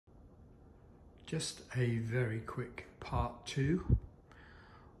Just a very quick part 2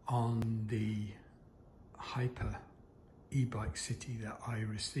 on the Hyper e-bike city that I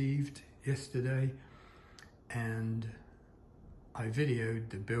received yesterday, and I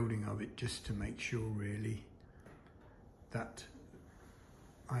videoed the building of it just to make sure really that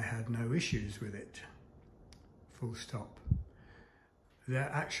I had no issues with it, full stop. There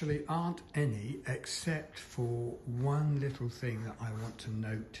actually aren't any, except for one little thing that I want to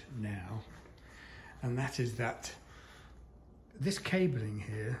note now, and that is that this cabling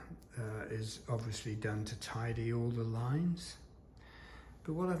here is obviously done to tidy all the lines,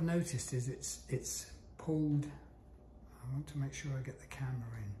 but what I've noticed is it's pulled. I want to make sure I get the camera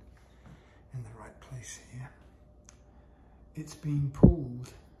in the right place here. It's been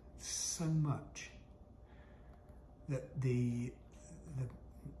pulled so much that the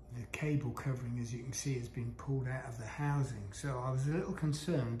cable covering, as you can see, has been pulled out of the housing. So I was a little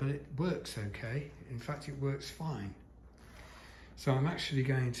concerned, but it works okay. In fact, it works fine. So I'm actually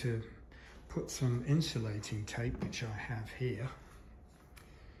going to put some insulating tape, which I have here,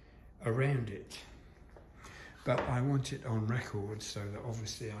 around it. But I want it on record so that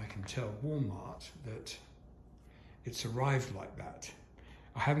obviously I can tell Walmart that it's arrived like that.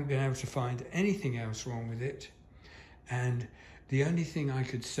 I haven't been able to find anything else wrong with it. And the only thing I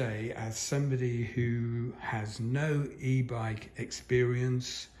could say, as somebody who has no e-bike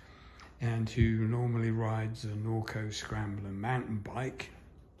experience and who normally rides a Norco Scrambler mountain bike,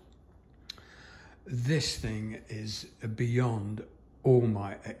 this thing is beyond all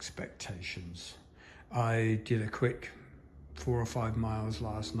my expectations. I did a quick 4 or 5 miles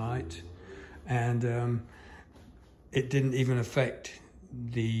last night, and it didn't even affect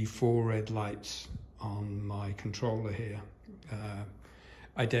the 4 red lights on my controller here.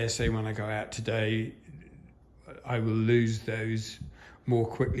 I dare say when I go out today, I will lose those more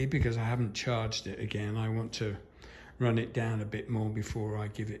quickly because I haven't charged it again. I want to run it down a bit more before I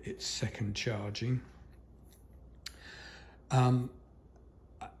give it its second charging.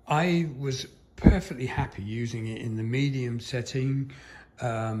 I was perfectly happy using it in the medium setting.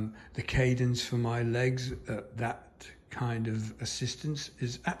 The cadence for my legs, that kind of assistance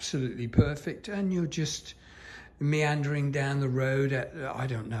is absolutely perfect, and you're just meandering down the road at, I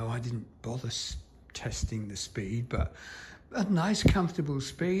don't know, I didn't bother testing the speed, but a nice comfortable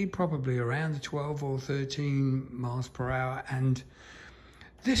speed, probably around the 12 or 13 miles per hour, and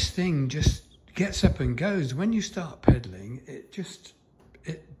this thing just gets up and goes. When you start pedaling, it just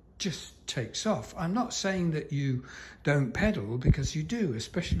takes off. I'm not saying that you don't pedal, because you do,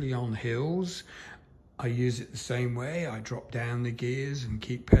 especially on hills. I use it the same way. I drop down the gears and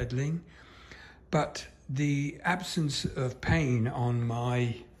keep pedaling, but the absence of pain on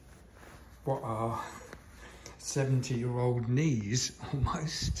my, what are 70-year-old knees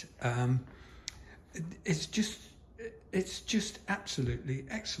almost, it's just absolutely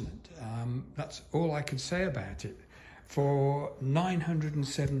excellent. That's all I could say about it. For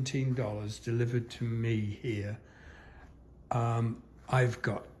 $917 delivered to me here, I've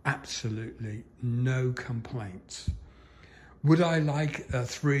got absolutely no complaints. Would I like a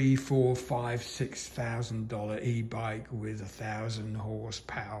 $3,000, $4,000, $5,000, $6,000 e-bike with 1,000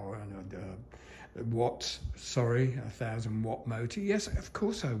 horsepower and a 1,000 watt motor? Yes, of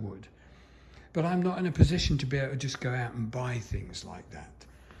course I would. But I'm not in a position to be able to just go out and buy things like that.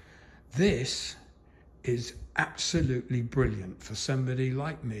 This is absolutely brilliant for somebody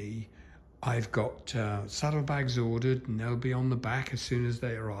like me. I've got saddlebags ordered, and they'll be on the back as soon as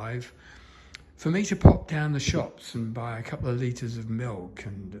they arrive. For me to pop down the shops and buy a couple of litres of milk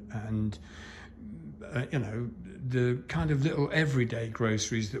and you know, the kind of little everyday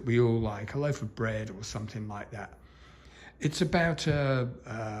groceries that we all like, a loaf of bread or something like that. It's about a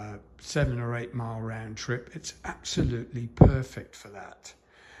 7 or 8 mile round trip. It's absolutely perfect for that.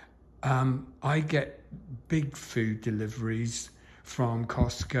 I get big food deliveries from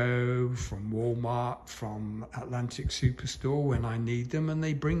Costco, from Walmart, from Atlantic Superstore when I need them, and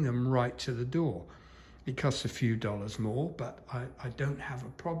they bring them right to the door. It costs a few dollars more, but I don't have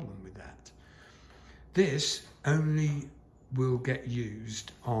a problem with that. This only will get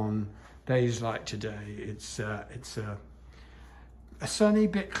used on days like today. It's a sunny,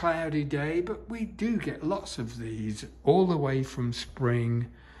 bit cloudy day, but we do get lots of these all the way from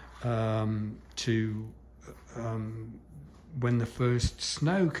spring to when the first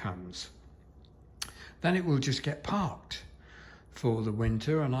snow comes. Then it will just get parked for the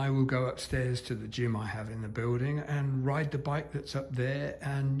winter, and I will go upstairs to the gym I have in the building and ride the bike that's up there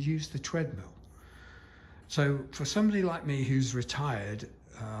and use the treadmill. So for somebody like me who's retired,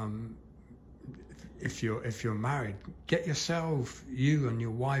 if you're married, get yourself, you and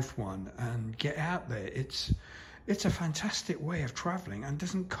your wife, one, and get out there. It's a fantastic way of traveling and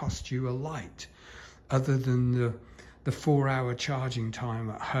doesn't cost you a light, other than the 4-hour charging time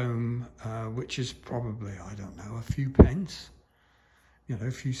at home, which is probably, I don't know, a few pence, you know,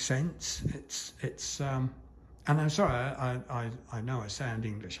 a few cents. It's and I'm sorry, I know I sound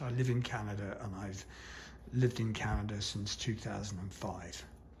English. I live in Canada, and I've lived in Canada since 2005.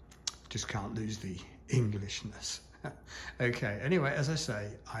 Just can't lose the Englishness. Okay, anyway, as I say,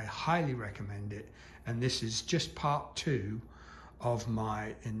 I highly recommend it, and this is just part 2 of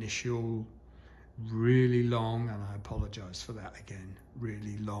my initial really long, and I apologize for that again,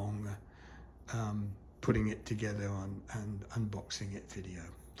 really long putting it together and unboxing it video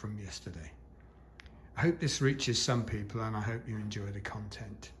from yesterday. I hope this reaches some people, and I hope you enjoy the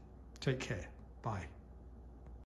content. Take care. Bye.